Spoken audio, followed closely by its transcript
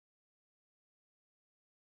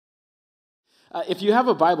If you have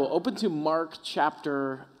a Bible, open to Mark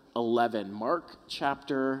chapter 11. Mark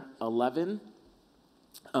chapter 11.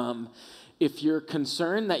 If you're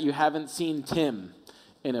concerned that you haven't seen Tim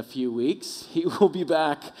in a few weeks, he will be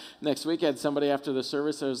back next week. I had somebody after the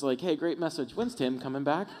service that was like, hey, great message. When's Tim coming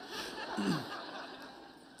back?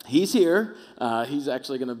 He's here. He's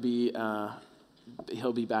actually going to be...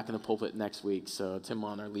 he'll be back in the pulpit next week. So Tim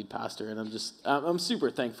Lon, our lead pastor, and I'm super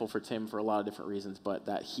thankful for Tim for a lot of different reasons, but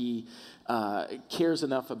that he cares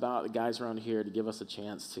enough about the guys around here to give us a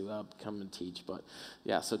chance to come and teach. But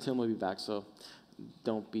yeah, so Tim will be back. So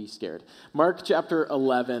don't be scared. Mark chapter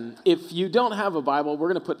 11. If you don't have a Bible, we're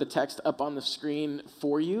going to put the text up on the screen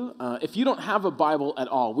for you. If you don't have a Bible at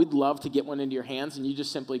all, we'd love to get one into your hands, and you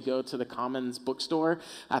just simply go to the Commons bookstore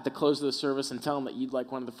at the close of the service and tell them that you'd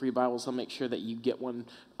like one of the free Bibles. They'll make sure that you get one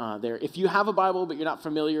there. If you have a Bible, but you're not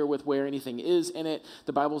familiar with where anything is in it,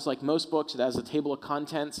 the Bible's like most books. It has a table of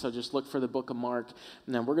contents, so just look for the book of Mark.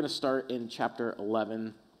 And then we're going to start in chapter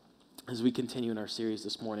 11. As we continue in our series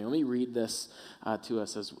this morning. Let me read this to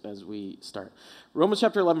us as we start. Romans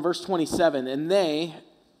chapter 11, verse 27. And they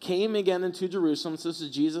came again into Jerusalem. So this is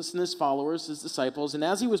Jesus and his followers, his disciples. And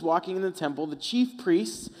as he was walking in the temple, the chief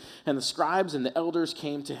priests and the scribes and the elders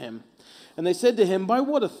came to him. And they said to him, by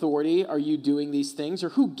what authority are you doing these things? Or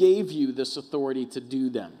who gave you this authority to do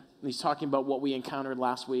them? And he's talking about what we encountered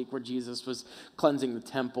last week where Jesus was cleansing the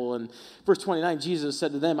temple. And verse 29, Jesus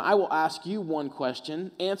said to them, I will ask you one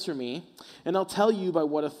question, answer me, and I'll tell you by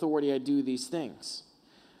what authority I do these things.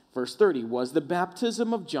 Verse 30, was the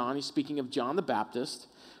baptism of John, he's speaking of John the Baptist,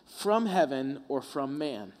 from heaven or from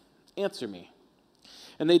man? Answer me.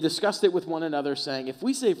 And they discussed it with one another, saying, if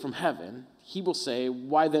we say from heaven, he will say,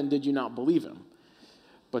 why then did you not believe him?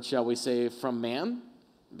 But shall we say from man?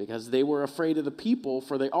 Because they were afraid of the people,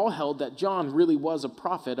 for they all held that John really was a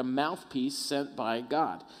prophet, a mouthpiece sent by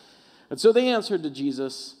God. And so they answered to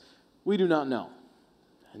Jesus, we do not know.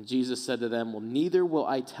 And Jesus said to them, well, neither will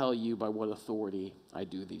I tell you by what authority I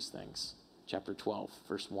do these things. Chapter 12,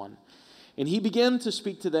 verse 1. And he began to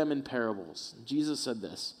speak to them in parables. Jesus said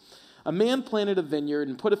this, a man planted a vineyard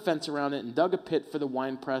and put a fence around it and dug a pit for the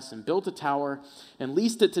winepress and built a tower and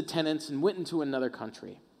leased it to tenants and went into another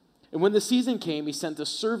country. And when the season came, he sent a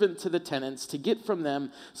servant to the tenants to get from them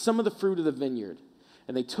some of the fruit of the vineyard.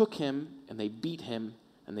 And they took him, and they beat him,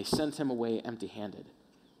 and they sent him away empty-handed.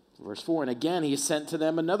 Verse 4, and again he sent to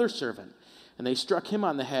them another servant, and they struck him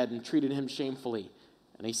on the head and treated him shamefully.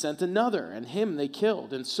 And he sent another, and him they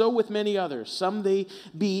killed. And so with many others, some they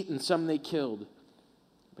beat, and some they killed.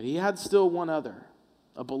 But he had still one other,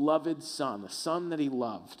 a beloved son, a son that he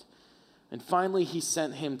loved. And finally he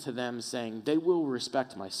sent him to them, saying, they will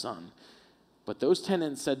respect my son. But those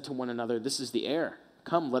tenants said to one another, this is the heir.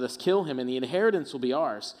 Come, let us kill him, and the inheritance will be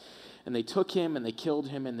ours. And they took him, and they killed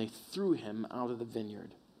him, and they threw him out of the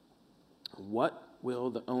vineyard. What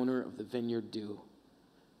will the owner of the vineyard do?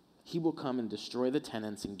 He will come and destroy the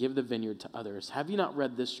tenants and give the vineyard to others. Have you not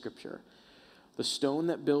read this scripture? The stone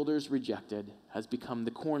that builders rejected has become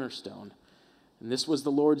the cornerstone. And this was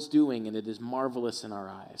the Lord's doing, and it is marvelous in our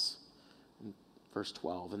eyes. Verse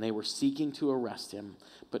 12, and they were seeking to arrest him,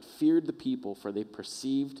 but feared the people, for they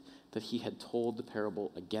perceived that he had told the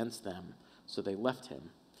parable against them. So they left him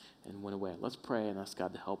and went away. Let's pray and ask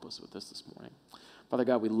God to help us with this morning. Father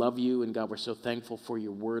God, we love you, and God, we're so thankful for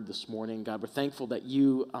your word this morning. God, we're thankful that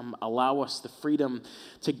you allow us the freedom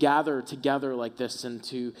to gather together like this and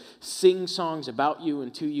to sing songs about you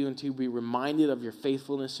and to be reminded of your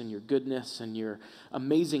faithfulness and your goodness and your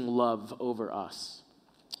amazing love over us.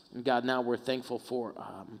 And God, now we're thankful for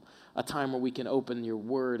a time where we can open your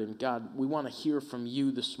word. And God, we want to hear from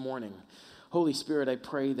you this morning. Holy Spirit, I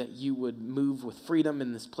pray that you would move with freedom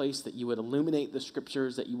in this place, that you would illuminate the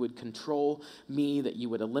scriptures, that you would control me, that you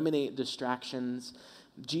would eliminate distractions.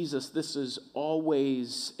 Jesus, this is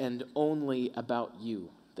always and only about you,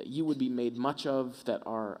 that you would be made much of, that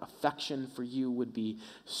our affection for you would be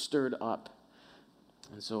stirred up.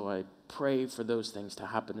 And so I pray for those things to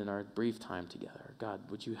happen in our brief time together. God,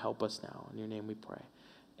 would you help us now? In your name we pray.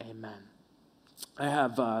 Amen. I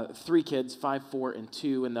have 3 kids, 5, 4, and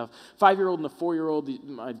 2. And the 5-year-old and the 4-year-old,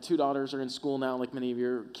 my 2 daughters are in school now, like many of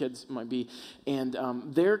your kids might be. And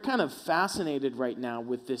they're kind of fascinated right now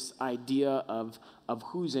with this idea of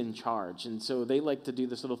who's in charge. And so they like to do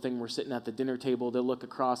this little thing. We're sitting at the dinner table. They'll look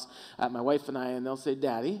across at my wife and I, and they'll say,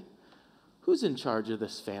 Daddy, who's in charge of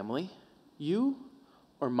this family? You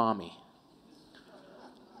or Mommy?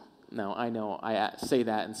 Now, I know I say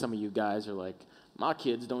that, and some of you guys are like, my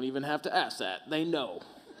kids don't even have to ask that. They know.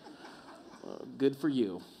 Good for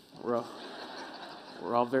you. We're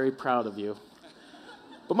all very proud of you.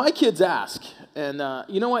 But my kids ask, And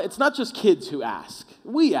you know what? It's not just kids who ask.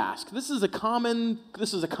 We ask. This is a common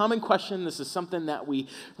question. This is something that we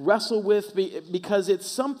wrestle with because it's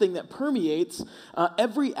something that permeates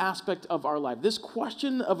every aspect of our life. This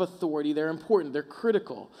question of authority, they're important. They're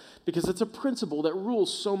critical because it's a principle that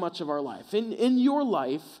rules so much of our life. In your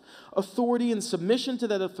life, authority and submission to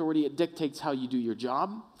that authority, it dictates how you do your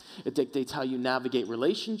job. It dictates how you navigate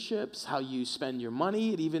relationships, how you spend your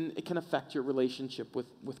money. It can affect your relationship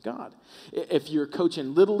with God. If you're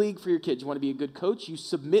coaching Little League for your kids, you want to be a good coach, you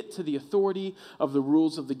submit to the authority of the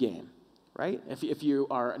rules of the game, right? If you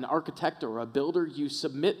are an architect or a builder, you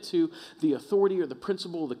submit to the authority or the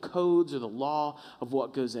principle, the codes or the law of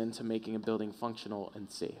what goes into making a building functional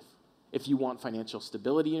and safe. If you want financial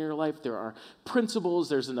stability in your life, there are principles,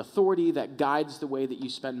 there's an authority that guides the way that you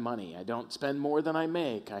spend money. I don't spend more than I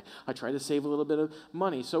make. I try to save a little bit of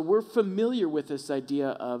money. So we're familiar with this idea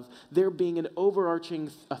of there being an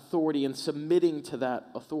overarching authority and submitting to that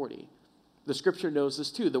authority. The scripture knows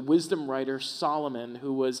this too. The wisdom writer Solomon,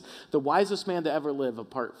 who was the wisest man to ever live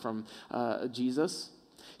apart from Jesus,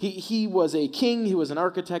 He was a king, he was an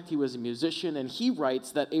architect, he was a musician, and he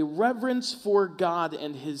writes that a reverence for God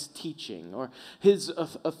and his teaching, or his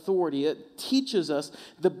authority, it teaches us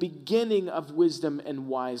the beginning of wisdom and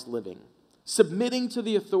wise living. Submitting to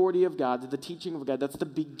the authority of God, to the teaching of God, that's the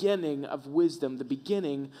beginning of wisdom, the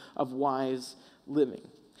beginning of wise living.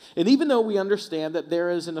 And even though we understand that there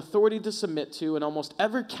is an authority to submit to in almost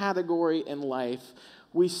every category in life,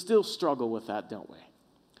 we still struggle with that, don't we?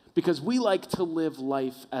 Because we like to live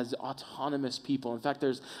life as autonomous people. In fact,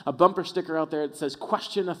 there's a bumper sticker out there that says,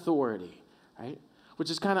 question authority, right? Which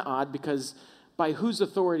is kind of odd because by whose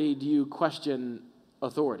authority do you question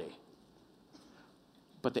authority?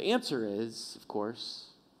 But the answer is, of course,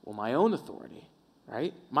 well, my own authority,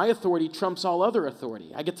 right? My authority trumps all other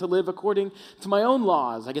authority. I get to live according to my own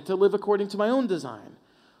laws. I get to live according to my own design.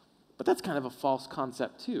 But that's kind of a false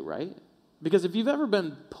concept too, right? Because if you've ever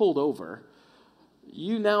been pulled over,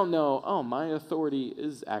 you now know, oh, my authority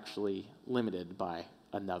is actually limited by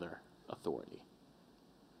another authority.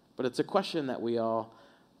 But it's a question that we all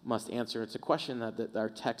must answer. It's a question that our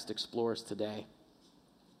text explores today.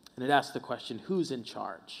 And it asks the question, who's in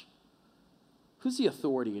charge? Who's the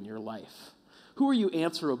authority in your life? Who are you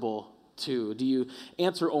answerable to? Do you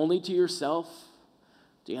answer only to yourself?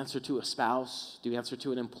 Do you answer to a spouse? Do you answer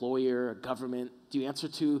to an employer, a government? Do you answer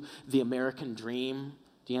to the American dream?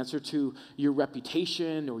 Do you answer to your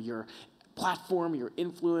reputation or your platform, your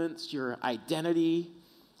influence, your identity?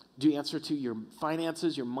 Do you answer to your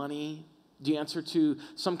finances, your money? Do you answer to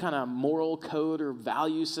some kind of moral code or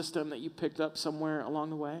value system that you picked up somewhere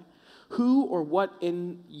along the way? Who or what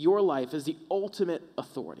in your life is the ultimate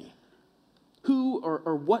authority? Who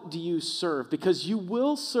or what do you serve? Because you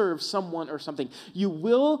will serve someone or something. You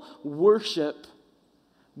will worship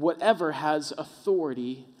whatever has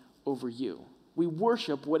authority over you. We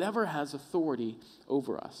worship whatever has authority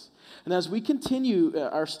over us. And as we continue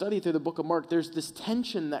our study through the book of Mark, there's this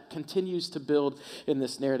tension that continues to build in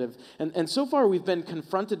this narrative. And so far we've been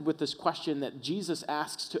confronted with this question that Jesus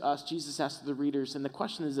asks to us, Jesus asks to the readers, and the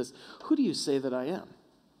question is this: who do you say that I am?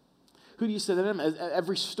 Who do you say that I am?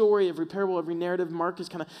 Every story, every parable, every narrative, Mark is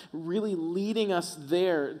kind of really leading us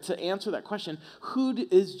there to answer that question. Who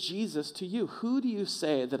is Jesus to you? Who do you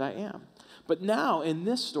say that I am? But now, in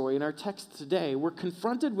this story, in our text today, we're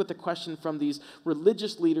confronted with the question from these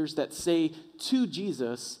religious leaders that say to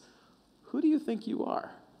Jesus, who do you think you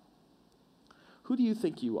are? Who do you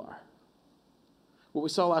think you are? What we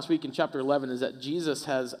saw last week in chapter 11 is that Jesus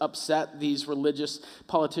has upset these religious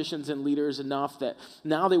politicians and leaders enough that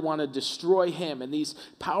now they want to destroy him. And these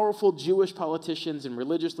powerful Jewish politicians and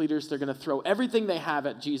religious leaders, they're going to throw everything they have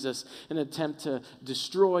at Jesus in an attempt to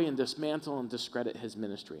destroy and dismantle and discredit his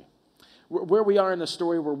ministry. Where we are in the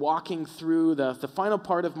story, we're walking through the final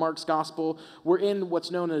part of Mark's gospel. We're in what's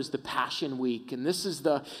known as the Passion Week. And this is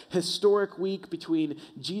the historic week between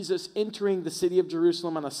Jesus entering the city of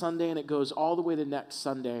Jerusalem on a Sunday, and it goes all the way to next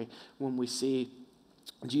Sunday when we see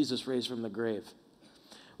Jesus raised from the grave.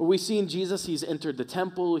 Well, we've seen Jesus, he's entered the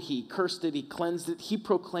temple, he cursed it, he cleansed it, he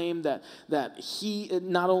proclaimed that he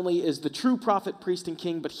not only is the true prophet, priest, and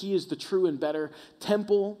king, but he is the true and better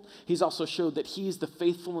temple. He's also showed that he's the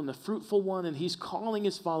faithful and the fruitful one, and he's calling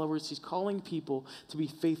his followers, he's calling people to be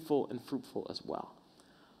faithful and fruitful as well.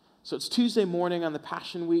 So it's Tuesday morning on the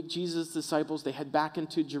Passion Week. Jesus' disciples, they head back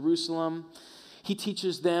into Jerusalem. He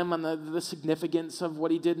teaches them on the significance of what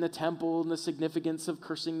he did in the temple and the significance of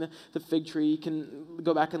cursing the fig tree. You can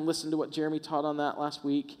go back and listen to what Jeremy taught on that last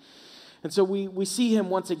week. And so we see him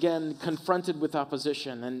once again confronted with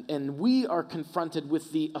opposition, and we are confronted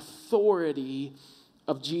with the authority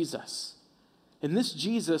of Jesus. And this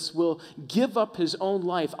Jesus will give up his own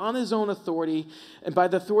life on his own authority, and by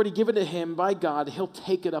the authority given to him by God, he'll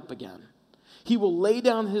take it up again. He will lay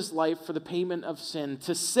down his life for the payment of sin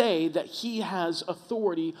to say that he has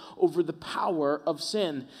authority over the power of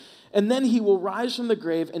sin. And then he will rise from the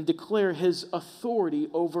grave and declare his authority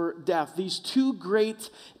over death. These two great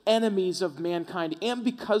enemies of mankind, and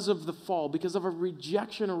because of the fall, because of a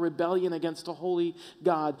rejection or rebellion against a holy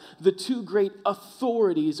God, the two great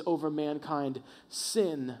authorities over mankind,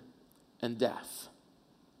 sin and death.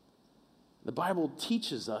 The Bible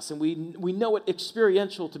teaches us, and we know it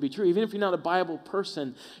experiential to be true. Even if you're not a Bible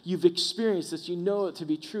person, you've experienced this. You know it to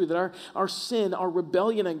be true, that our sin, our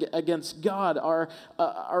rebellion against God, our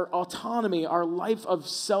autonomy, our life of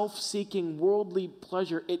self-seeking worldly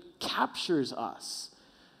pleasure, it captures us.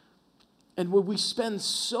 And when we spend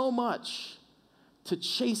so much to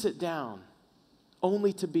chase it down,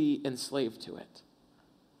 only to be enslaved to it.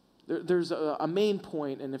 There's a main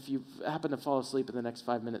point, and if you happen to fall asleep in the next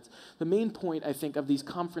 5 minutes, the main point, I think, of these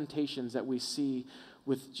confrontations that we see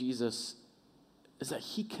with Jesus is that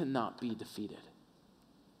he cannot be defeated.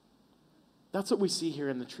 That's what we see here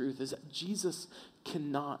in the truth, is that Jesus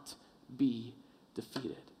cannot be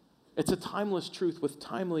defeated. It's a timeless truth with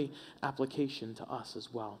timely application to us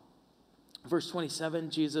as well. Verse 27,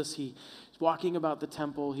 Jesus, he's walking about the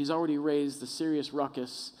temple. He's already raised a serious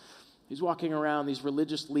ruckus. He's walking around, these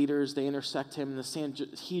religious leaders, they intersect him, and the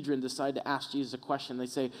Sanhedrin decide to ask Jesus a question. They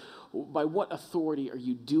say, by what authority are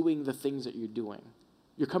you doing the things that you're doing?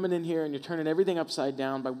 You're coming in here and you're turning everything upside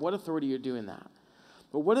down. By what authority are you doing that?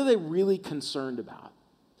 But what are they really concerned about?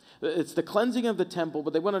 It's the cleansing of the temple,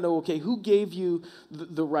 but they want to know, okay, who gave you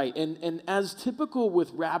the right? And as typical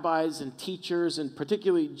with rabbis and teachers, and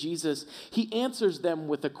particularly Jesus, he answers them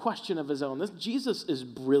with a question of his own. Jesus is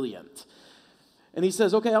brilliant. And he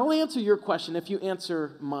says, okay, I'll answer your question if you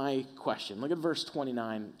answer my question. Look at verse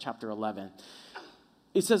 29, chapter 11.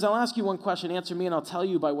 He says, I'll ask you one question, answer me, and I'll tell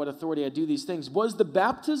you by what authority I do these things. Was the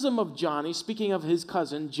baptism of John, he's speaking of his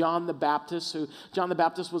cousin, John the Baptist, John the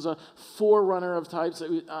Baptist was a forerunner of types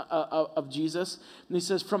of Jesus. And he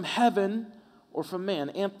says, from heaven or from man?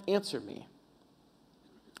 Answer me.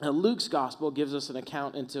 Now, Luke's gospel gives us an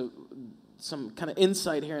account into some kind of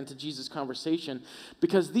insight here into Jesus' conversation,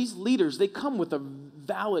 because these leaders, they come with a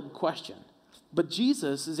valid question. But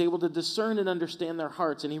Jesus is able to discern and understand their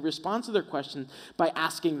hearts, and he responds to their question by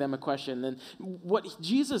asking them a question. And what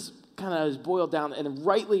Jesus kind of has boiled down and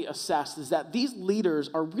rightly assessed is that these leaders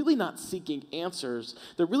are really not seeking answers.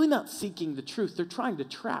 They're really not seeking the truth. They're trying to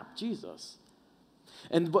trap Jesus.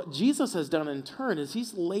 And what Jesus has done in turn is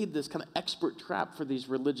he's laid this kind of expert trap for these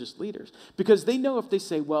religious leaders, because they know if they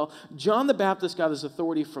say, well, John the Baptist got his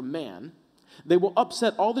authority from man, they will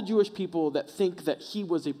upset all the Jewish people that think that he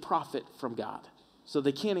was a prophet from God. So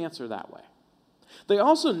they can't answer that way. They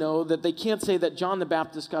also know that they can't say that John the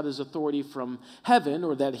Baptist got his authority from heaven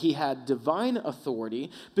or that he had divine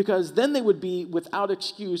authority, because then they would be without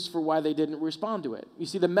excuse for why they didn't respond to it. You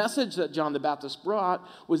see, the message that John the Baptist brought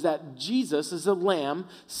was that Jesus is a lamb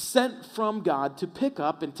sent from God to pick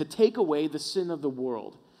up and to take away the sin of the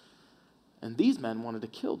world. And these men wanted to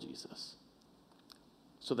kill Jesus.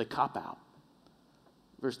 So they cop out.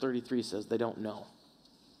 Verse 33 says they don't know.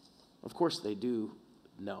 Of course they do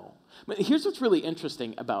know. But here's what's really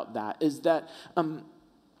interesting about that is that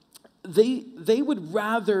they would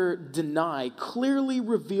rather deny clearly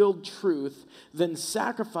revealed truth than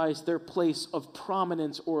sacrifice their place of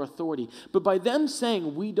prominence or authority. But by them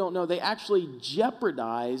saying we don't know, they actually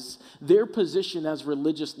jeopardize their position as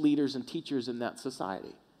religious leaders and teachers in that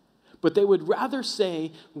society. But they would rather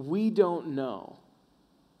say we don't know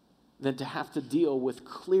than to have to deal with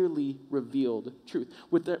clearly revealed truth,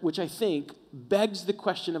 which I think begs the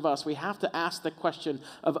question of us. We have to ask the question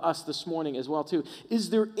of us this morning as well, too. Is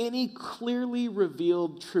there any clearly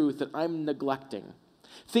revealed truth that I'm neglecting?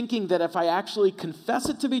 Thinking that if I actually confess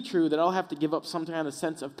it to be true, that I'll have to give up some kind of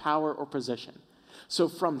sense of power or position. So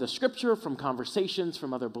from the scripture, from conversations,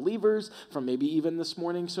 from other believers, from maybe even this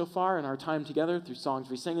morning so far in our time together, through songs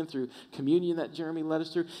we sing and through communion that Jeremy led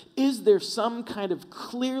us through, is there some kind of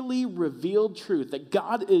clearly revealed truth that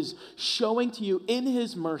God is showing to you in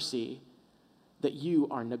his mercy that you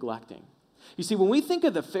are neglecting? You see, when we think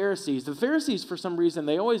of the Pharisees, for some reason,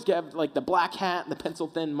 they always get like the black hat and the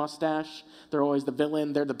pencil-thin mustache. They're always the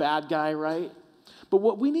villain. They're the bad guy, right? But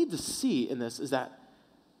what we need to see in this is that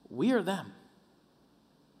we are them.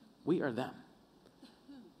 We are them.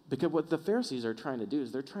 Because what the Pharisees are trying to do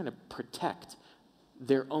is they're trying to protect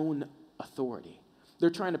their own authority.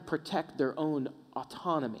 They're trying to protect their own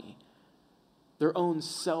autonomy, their own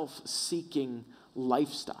self-seeking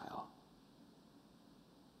lifestyle.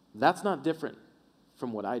 That's not different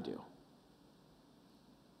from what I do.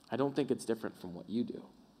 I don't think it's different from what you do.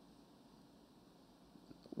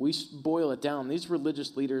 We boil it down. These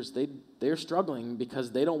religious leaders, they're struggling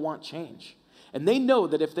because they don't want change. And they know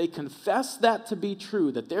that if they confess that to be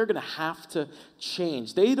true, that they're going to have to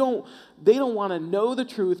change. They don't want to know the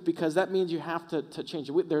truth because that means you have to change.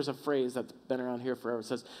 There's a phrase that's been around here forever. It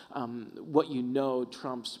says, what you know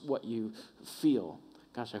trumps what you feel.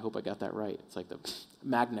 Gosh, I hope I got that right. It's like the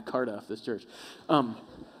Magna Carta of this church.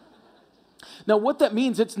 Now, what that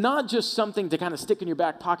means, it's not just something to kind of stick in your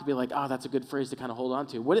back pocket and be like, that's a good phrase to kind of hold on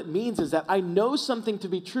to. What it means is that I know something to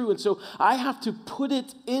be true, and so I have to put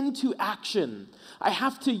it into action. I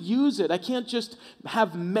have to use it. I can't just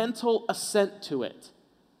have mental assent to it.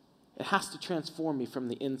 It has to transform me from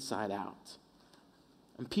the inside out.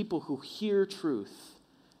 And people who hear truth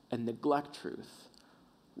and neglect truth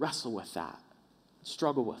wrestle with that,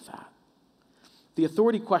 struggle with that. The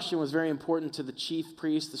authority question was very important to the chief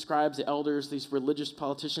priests, the scribes, the elders, these religious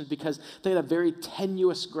politicians, because they had a very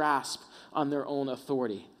tenuous grasp on their own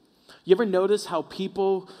authority. You ever notice how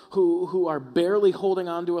people who are barely holding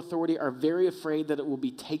on to authority are very afraid that it will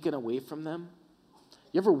be taken away from them?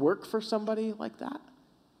 You ever work for somebody like that?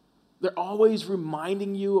 They're always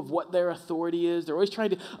reminding you of what their authority is. They're always trying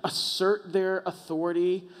to assert their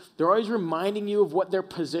authority. They're always reminding you of what their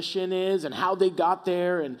position is and how they got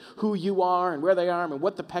there and who you are and where they are and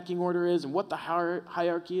what the pecking order is and what the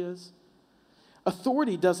hierarchy is.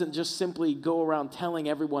 Authority doesn't just simply go around telling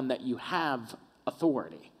everyone that you have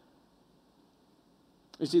authority.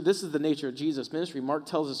 You see, this is the nature of Jesus' ministry. Mark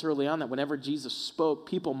tells us early on that whenever Jesus spoke,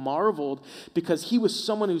 people marveled because he was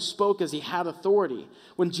someone who spoke as he had authority.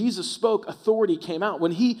 When Jesus spoke, authority came out.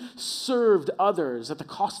 When he served others at the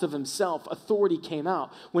cost of himself, authority came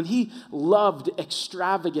out. When he loved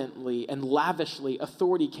extravagantly and lavishly,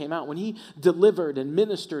 authority came out. When he delivered and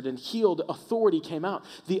ministered and healed, authority came out.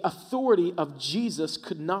 The authority of Jesus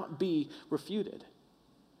could not be refuted.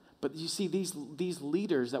 But you see, these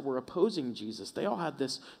leaders that were opposing Jesus, they all had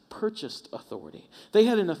this purchased authority. They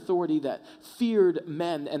had an authority that feared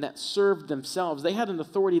men and that served themselves. They had an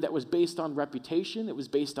authority that was based on reputation. It was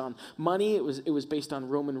based on money. It was based on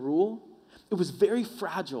Roman rule. It was very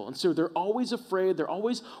fragile. And so they're always afraid. They're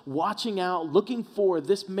always watching out, looking for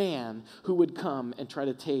this man who would come and try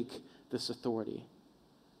to take this authority.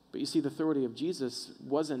 But you see, the authority of Jesus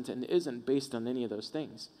wasn't and isn't based on any of those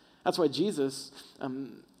things. That's why Jesus...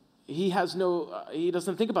 he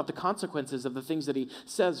doesn't think about the consequences of the things that he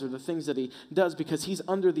says or the things that he does because he's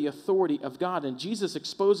under the authority of God. And Jesus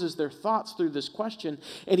exposes their thoughts through this question,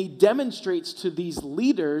 and he demonstrates to these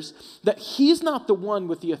leaders that he's not the one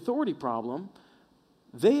with the authority problem.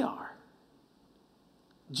 They are.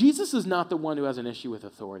 Jesus is not the one who has an issue with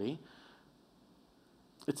authority.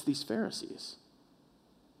 It's these Pharisees.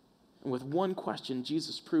 And with one question,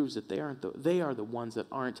 Jesus proves that they are the ones that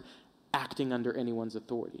aren't acting under anyone's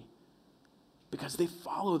authority. Because they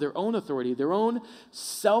follow their own authority, their own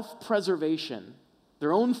self-preservation,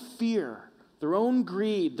 their own fear, their own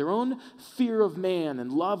greed, their own fear of man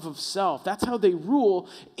and love of self. That's how they rule,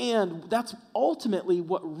 and that's ultimately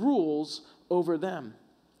what rules over them.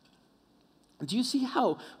 Do you see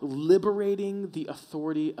how liberating the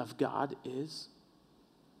authority of God is?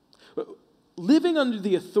 Living under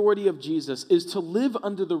the authority of Jesus is to live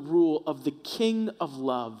under the rule of the King of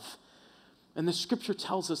love. And the scripture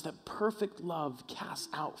tells us that perfect love casts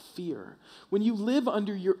out fear. When you live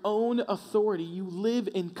under your own authority, you live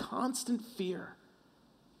in constant fear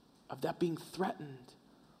of that being threatened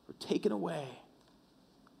or taken away.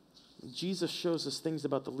 Jesus shows us things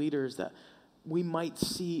about the leaders that we might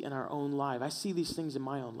see in our own life. I see these things in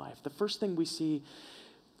my own life. The first thing we see,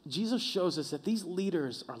 Jesus shows us that these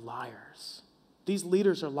leaders are liars. These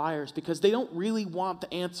leaders are liars because they don't really want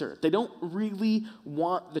the answer. They don't really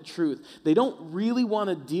want the truth. They don't really want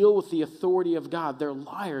to deal with the authority of God. They're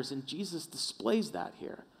liars, and Jesus displays that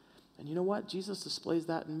here. And you know what? Jesus displays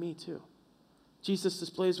that in me too. Jesus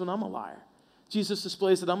displays when I'm a liar. Jesus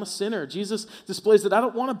displays that I'm a sinner. Jesus displays that I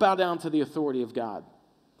don't want to bow down to the authority of God.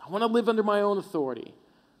 I want to live under my own authority.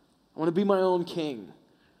 I want to be my own king.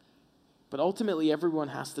 But ultimately, everyone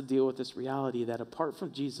has to deal with this reality that apart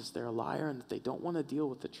from Jesus, they're a liar and that they don't want to deal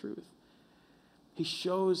with the truth. He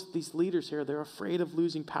shows these leaders here, they're afraid of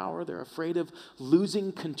losing power. They're afraid of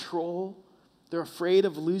losing control. They're afraid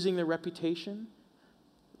of losing their reputation.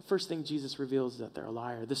 The first thing Jesus reveals is that they're a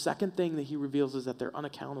liar. The second thing that he reveals is that they're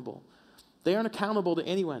unaccountable. They aren't accountable to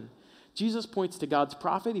anyone. Jesus points to God's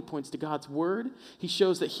prophet. He points to God's word. He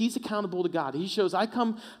shows that he's accountable to God. He shows, I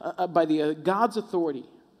come by God's authority.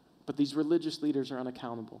 But these religious leaders are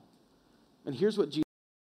unaccountable. And here's what Jesus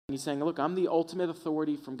He's saying, look, I'm the ultimate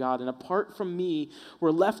authority from God, and apart from me,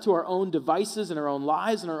 we're left to our own devices and our own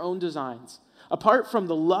lies and our own designs. Apart from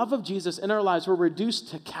the love of Jesus in our lives, we're reduced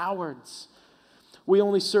to cowards. We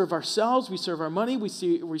only serve ourselves, we serve our money, we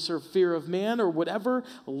serve fear of man, or whatever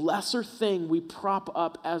lesser thing we prop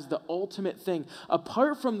up as the ultimate thing.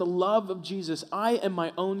 Apart from the love of Jesus, I am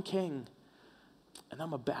my own king, and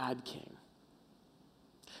I'm a bad king.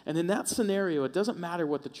 And in that scenario, it doesn't matter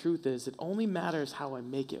what the truth is. It only matters how I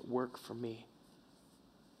make it work for me.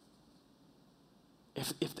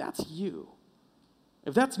 If that's you,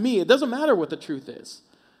 if that's me, it doesn't matter what the truth is.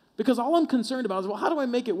 Because all I'm concerned about is, well, how do I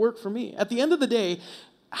make it work for me? At the end of the day,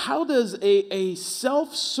 how does a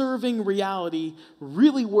self-serving reality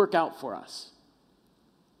really work out for us?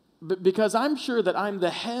 Because I'm sure that I'm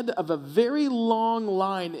the head of a very long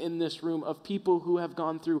line in this room of people who have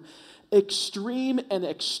gone through extreme and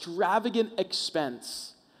extravagant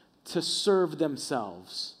expense to serve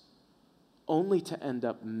themselves, only to end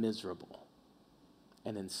up miserable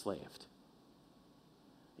and enslaved.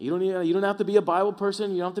 You don't have to be a Bible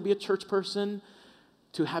person, you don't have to be a church person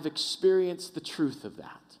to have experienced the truth of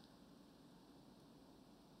that.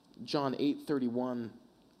 John 8:31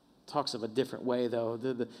 talks of a different way, though.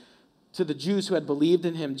 To the Jews who had believed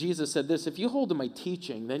in him, Jesus said this: if you hold to my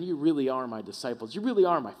teaching, then you really are my disciples. You really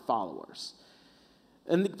are my followers.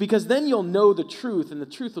 And because then you'll know the truth, and the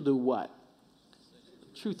truth will do what?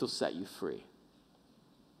 The truth will set you free.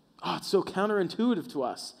 Oh, it's so counterintuitive to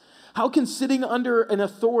us. How can sitting under an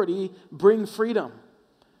authority bring freedom?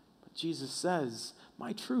 But Jesus says,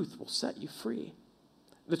 my truth will set you free.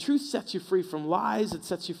 The truth sets you free from lies. It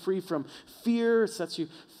sets you free from fear. It sets you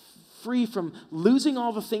free from losing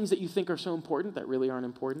all the things that you think are so important that really aren't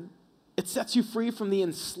important. It sets you free from the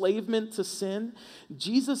enslavement to sin.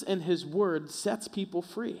 Jesus and his word sets people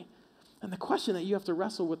free. And the question that you have to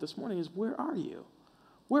wrestle with this morning is, where are you?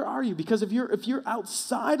 Where are you? Because if you're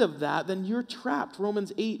outside of that, then you're trapped.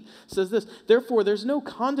 Romans 8 says this: therefore, there's no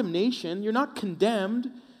condemnation. You're not condemned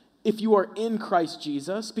if you are in Christ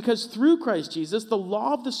Jesus, because through Christ Jesus, the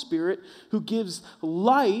law of the Spirit who gives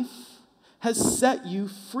life has set you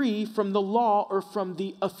free from the law, or from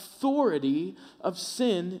the authority of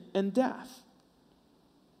sin and death.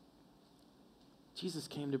 Jesus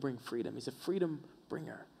came to bring freedom. He's a freedom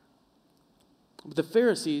bringer. But the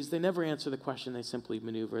Pharisees, they never answer the question. They simply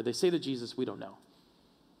maneuver. They say to Jesus, we don't know.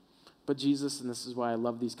 But Jesus, and this is why I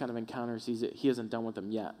love these kind of encounters, he hasn't done with them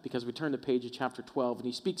yet. Because we turn to page of chapter 12, and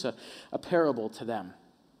he speaks a parable to them.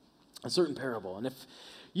 A certain parable. And if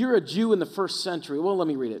you're a Jew in the first century, well, let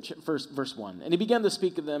me read it. First, verse 1. And he began to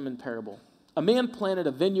speak of them in parable. A man planted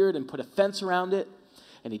a vineyard and put a fence around it,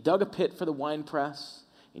 and he dug a pit for the winepress,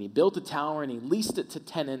 and he built a tower, and he leased it to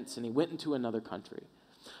tenants, and he went into another country.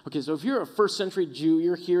 Okay, so if you're a first century Jew,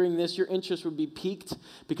 you're hearing this, your interest would be piqued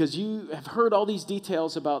because you have heard all these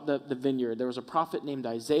details about the vineyard. There was a prophet named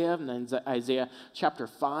Isaiah, and in Isaiah chapter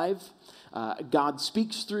 5, God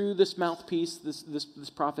speaks through this mouthpiece, this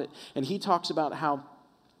prophet, and he talks about how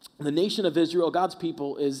the nation of Israel, God's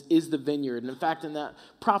people, is the vineyard. And in fact, in that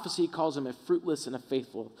prophecy, he calls them a fruitless and a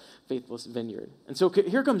faithless vineyard. And so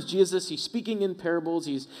here comes Jesus. He's speaking in parables.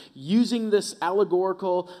 He's using this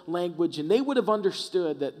allegorical language. And they would have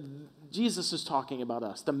understood that Jesus is talking about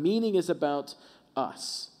us. The meaning is about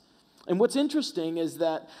us. And what's interesting is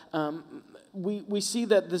that we see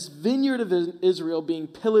that this vineyard of Israel being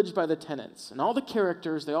pillaged by the tenants. And all the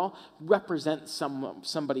characters, they all represent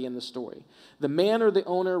somebody in the story. The man or the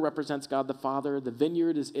owner represents God the Father. The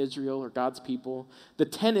vineyard is Israel, or God's people. The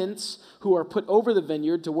tenants who are put over the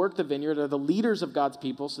vineyard to work the vineyard are the leaders of God's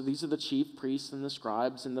people. So these are the chief priests and the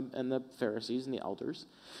scribes and the Pharisees and the elders.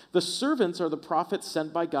 The servants are the prophets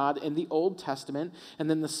sent by God in the Old Testament. And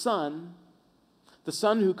then the son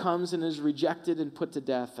who comes and is rejected and put to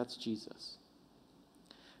death, that's Jesus.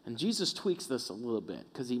 And Jesus tweaks this a little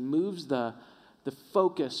bit because he moves the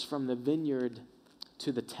focus from the vineyard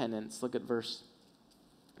to the tenants. Look at verse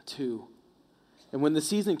 2. And when the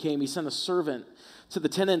season came, he sent a servant to the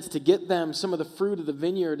tenants to get them some of the fruit of the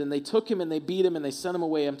vineyard. And they took him and they beat him and they sent him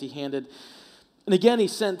away empty-handed. And again he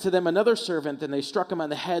sent to them another servant, and they struck him on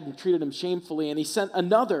the head and treated him shamefully. And he sent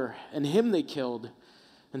another, and him they killed.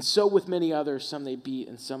 And so with many others, some they beat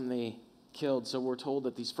and some they killed. So we're told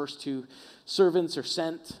that these first two servants are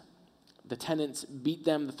sent. The tenants beat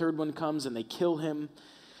them. The third one comes and they kill him.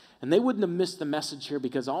 And they wouldn't have missed the message here,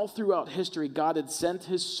 because all throughout history, God had sent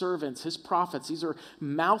his servants, his prophets. These are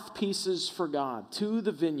mouthpieces for God to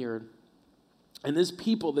the vineyard. And this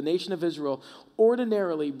people, the nation of Israel,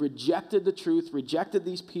 ordinarily rejected the truth, rejected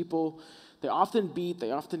these people. They often beat,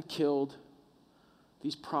 they often killed.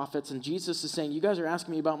 these prophets, and Jesus is saying, you guys are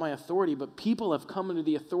asking me about my authority, but people have come into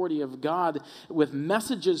the authority of God with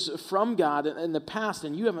messages from God in the past,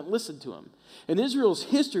 and you haven't listened to them. And Israel's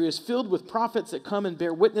history is filled with prophets that come and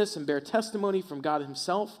bear witness and bear testimony from God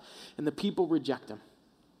himself, and the people reject them.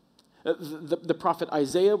 The prophet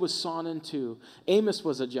Isaiah was sawn in two. Amos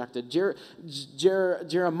was ejected.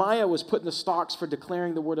 Jeremiah was put in the stocks for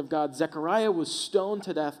declaring the word of God. Zechariah was stoned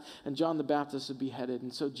to death, and John the Baptist was beheaded.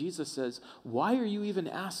 And so Jesus says, why are you even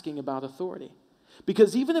asking about authority?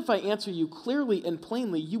 Because even if I answer you clearly and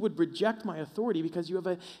plainly, you would reject my authority because you have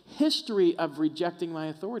a history of rejecting my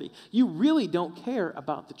authority. You really don't care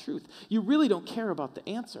about the truth. You really don't care about the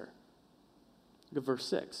answer. Look at verse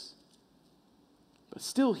 6. But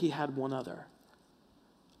still he had one other,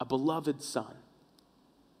 a beloved son.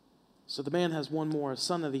 So the man has one more, a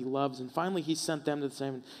son that he loves. And finally he sent them to the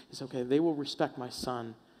same. He said, okay, they will respect my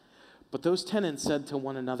son. But those tenants said to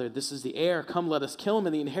one another, this is the heir. Come, let us kill him,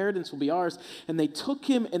 and the inheritance will be ours. And they took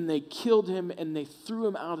him, and they killed him, and they threw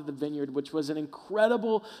him out of the vineyard, which was an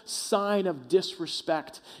incredible sign of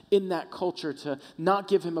disrespect in that culture, to not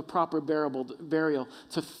give him a proper burial,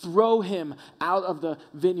 to throw him out of the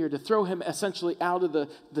vineyard, to throw him essentially out of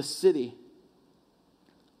the city.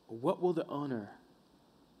 What will the owner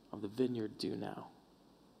of the vineyard do now?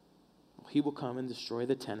 Well, he will come and destroy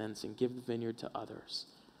the tenants and give the vineyard to others.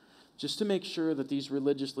 Just to make sure that these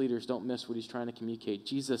religious leaders don't miss what he's trying to communicate.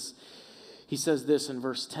 Jesus, he says this in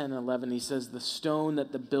verse 10 and 11. He says, the stone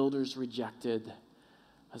that the builders rejected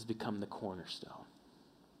has become the cornerstone.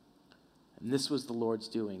 And this was the Lord's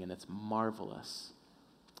doing, and it's marvelous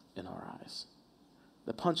in our eyes.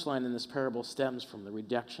 The punchline in this parable stems from the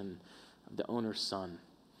rejection of the owner's son.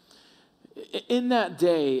 In that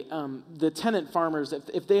day, the tenant farmers,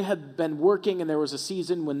 if they had been working and there was a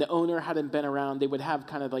season when the owner hadn't been around, they would have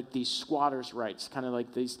kind of like these squatters' rights, kind of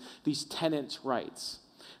like these tenants' rights.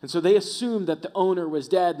 And so they assumed that the owner was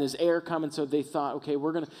dead and his heir come, and so they thought, okay,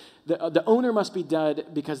 the owner must be dead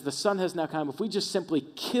because the son has now come. If we just simply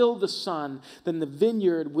kill the son, then the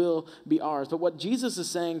vineyard will be ours. But what Jesus is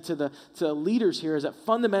saying to the leaders here is that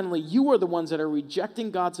fundamentally you are the ones that are rejecting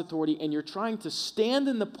God's authority, and you're trying to stand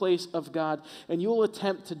in the place of God, and you'll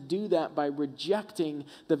attempt to do that by rejecting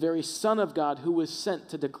the very Son of God who was sent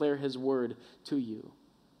to declare his word to you.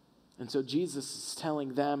 And so Jesus is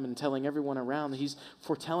telling them and telling everyone around, he's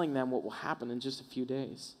foretelling them what will happen in just a few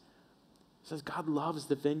days. He says God loves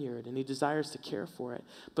the vineyard and he desires to care for it,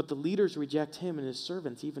 but the leaders reject him and his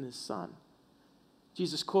servants, even his son.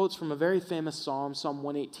 Jesus quotes from a very famous psalm, Psalm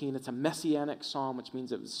 118. It's a messianic psalm, which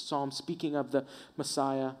means it was a psalm speaking of the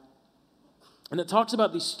Messiah. And it talks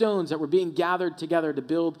about these stones that were being gathered together to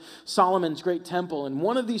build Solomon's great temple. And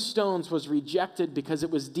one of these stones was rejected because it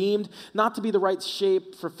was deemed not to be the right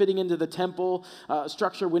shape for fitting into the temple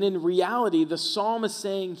structure, when in reality, the psalm is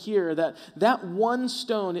saying here that that one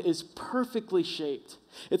stone is perfectly shaped.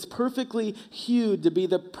 It's perfectly hewed to be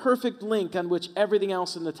the perfect link on which everything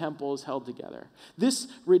else in the temple is held together. This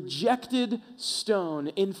rejected stone,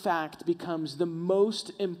 in fact, becomes the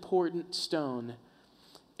most important stone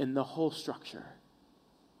in the whole structure.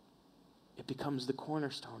 It becomes the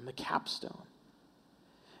cornerstone, the capstone.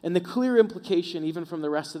 And the clear implication, even from the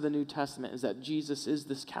rest of the New Testament, is that Jesus is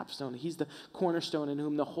this capstone. He's the cornerstone in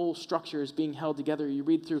whom the whole structure is being held together. You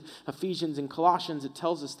read through Ephesians and Colossians, it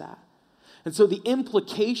tells us that. And so the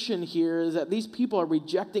implication here is that these people are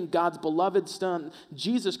rejecting God's beloved Son,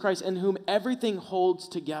 Jesus Christ, in whom everything holds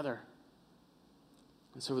together.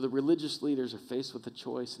 And so the religious leaders are faced with a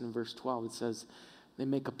choice. And in verse 12 it says, they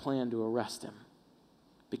make a plan to arrest him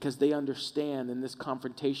because they understand in this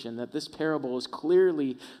confrontation that this parable is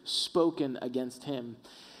clearly spoken against him.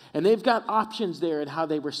 And they've got options there in how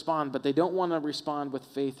they respond, but they don't want to respond with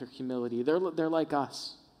faith or humility. They're like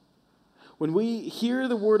us. When we hear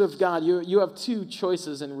the word of God, you have two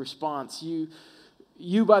choices in response.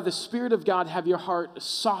 You by the Spirit of God, have your heart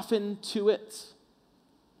softened to it.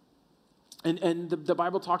 And the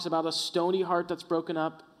Bible talks about a stony heart that's broken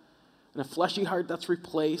up and a fleshy heart that's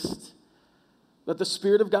replaced. That the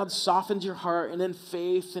Spirit of God softens your heart, and in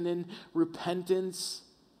faith and in repentance,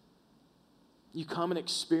 you come and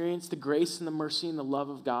experience the grace and the mercy and the love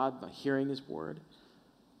of God by hearing his word.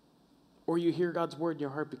 Or you hear God's word and your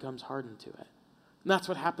heart becomes hardened to it. And that's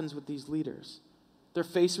what happens with these leaders. They're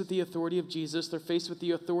faced with the authority of Jesus. They're faced with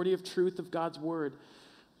the authority of truth of God's word.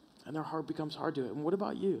 And their heart becomes hard to it. And what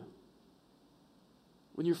about you?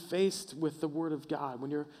 When you're faced with the word of God,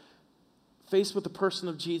 when you're faced with the person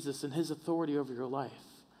of Jesus and his authority over your life,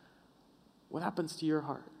 what happens to your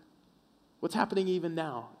heart? What's happening even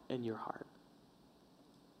now in your heart?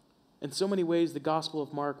 In so many ways, the Gospel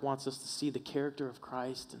of Mark wants us to see the character of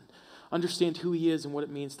Christ and understand who he is and what it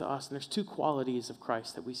means to us. And there's two qualities of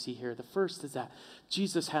Christ that we see here. The first is that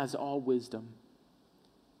Jesus has all wisdom.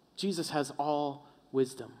 Jesus has all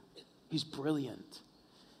wisdom. He's brilliant.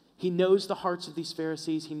 He knows the hearts of these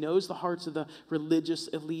Pharisees. He knows the hearts of the religious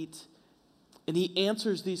elite. And he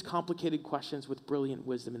answers these complicated questions with brilliant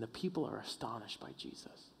wisdom. And the people are astonished by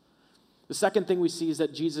Jesus. The second thing we see is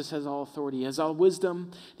that Jesus has all authority. He has all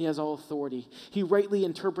wisdom. He has all authority. He rightly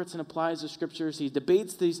interprets and applies the scriptures. He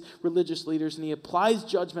debates these religious leaders, and he applies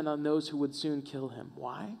judgment on those who would soon kill him.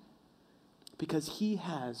 Why? Because he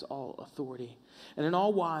has all authority. And an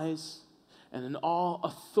all-wise and an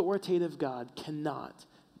all-authoritative God cannot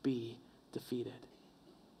be defeated.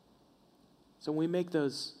 So when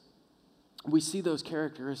we see those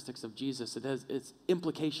characteristics of Jesus, it has its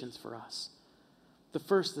implications for us. The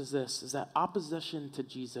first is this, is that opposition to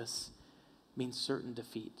Jesus means certain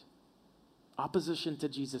defeat. Opposition to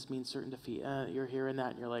Jesus means certain defeat. You're hearing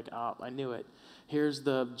that and you're like, oh, I knew it. Here's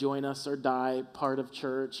the join us or die part of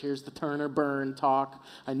church. Here's the turn or burn talk.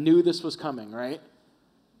 I knew this was coming, right?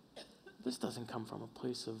 This doesn't come from a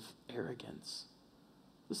place of arrogance.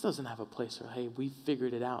 This doesn't have a place where, hey, we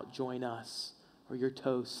figured it out, join us, or you're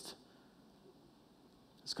toast.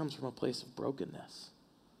 This comes from a place of brokenness.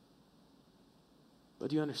 But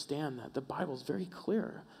do you understand that? The Bible is very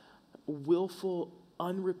clear. Willful,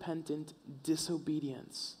 unrepentant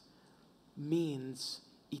disobedience means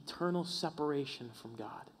eternal separation from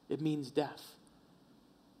God. It means death.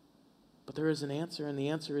 But there is an answer, and the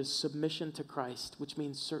answer is submission to Christ, which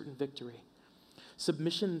means certain victory.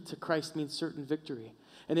 Submission to Christ means certain victory.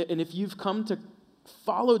 And if you've come to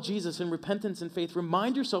follow Jesus in repentance and faith,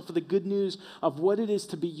 remind yourself of the good news of what it is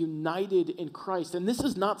to be united in Christ. And this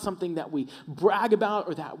is not something that we brag about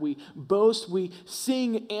or that we boast. We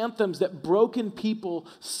sing anthems that broken people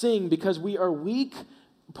sing because we are weak,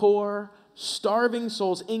 poor, starving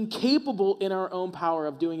souls, incapable in our own power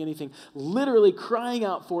of doing anything, literally crying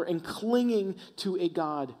out for and clinging to a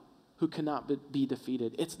God who cannot be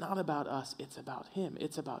defeated. It's not about us, it's about him.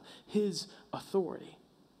 It's about his authority.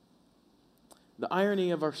 The irony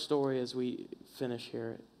of our story as we finish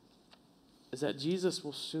here is that Jesus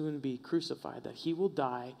will soon be crucified, that he will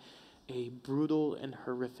die a brutal and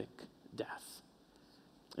horrific death.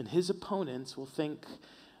 And his opponents will think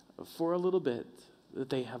for a little bit that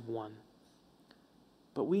they have won.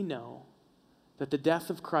 But we know that the death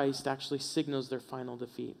of Christ actually signals their final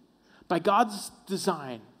defeat. By God's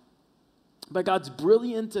design, by God's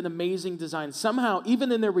brilliant and amazing design, somehow,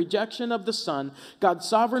 even in their rejection of the Son, God's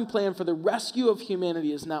sovereign plan for the rescue of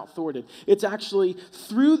humanity is now thwarted. It's actually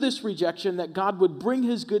through this rejection that God would bring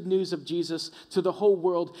his good news of Jesus to the whole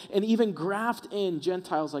world and even graft in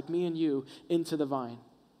Gentiles like me and you into the vine.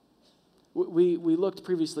 We looked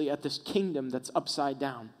previously at this kingdom that's upside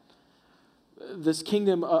down. This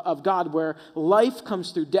kingdom of God where life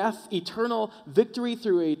comes through death, eternal victory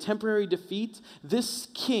through a temporary defeat. This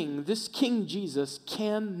King Jesus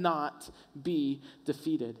cannot be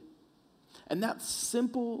defeated. And that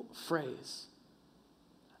simple phrase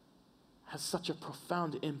has such a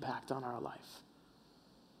profound impact on our life.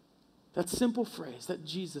 That simple phrase, that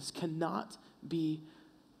Jesus cannot be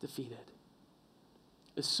defeated,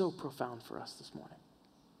 is so profound for us this morning.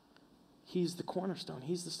 He's the cornerstone.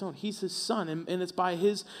 He's the stone. He's his son. And it's by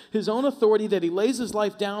his own authority that he lays his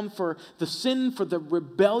life down for the sin, for the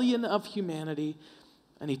rebellion of humanity.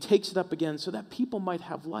 And he takes it up again so that people might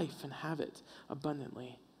have life and have it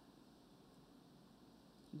abundantly.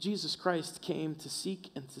 Jesus Christ came to seek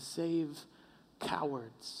and to save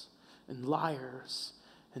cowards and liars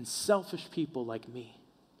and selfish people like me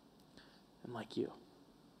and like you.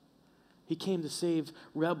 He came to save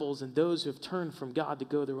rebels and those who have turned from God to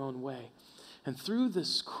go their own way. And through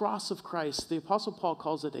this cross of Christ, the Apostle Paul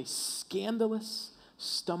calls it a scandalous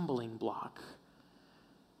stumbling block.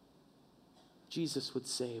 Jesus would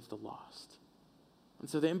save the lost. And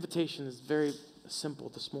so the invitation is very simple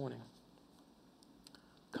this morning.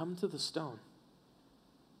 Come to the stone.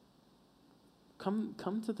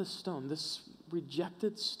 Come to the stone, this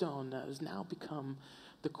rejected stone that has now become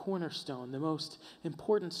the cornerstone, the most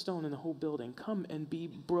important stone in the whole building. Come and be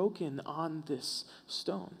broken on this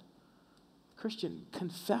stone. Christian,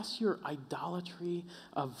 confess your idolatry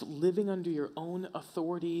of living under your own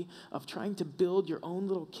authority, of trying to build your own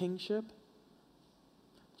little kingship.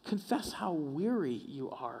 Confess how weary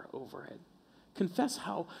you are over it. Confess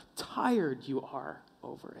how tired you are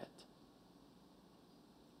over it.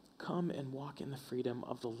 Come and walk in the freedom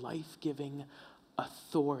of the life-giving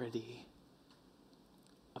authority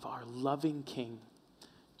of our loving King,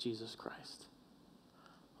 Jesus Christ.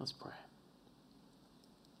 Let's pray.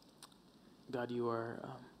 God, you are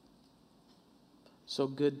so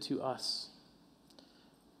good to us.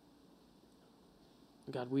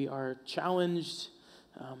 God, we are challenged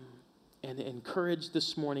and encouraged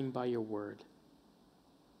this morning by your word.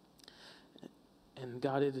 And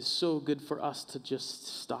God, it is so good for us to just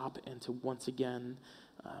stop and to once again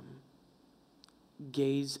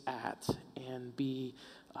gaze at and be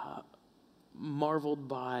marveled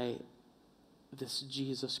by this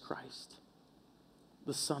Jesus Christ,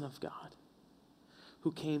 the Son of God,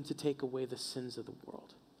 who came to take away the sins of the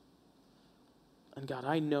world. And God,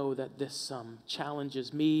 I know that this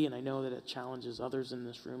challenges me, and I know that it challenges others in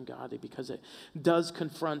this room, God, because it does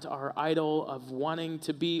confront our idol of wanting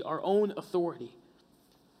to be our own authority.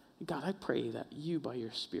 God, I pray that you, by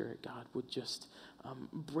your Spirit, God, would just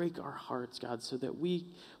break our hearts, God, so that we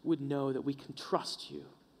would know that we can trust you.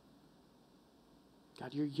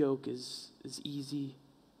 God, your yoke is easy.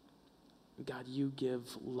 God, you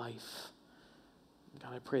give life.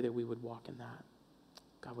 God, I pray that we would walk in that.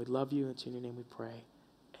 God, we love you. It's in your name we pray.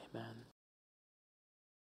 Amen.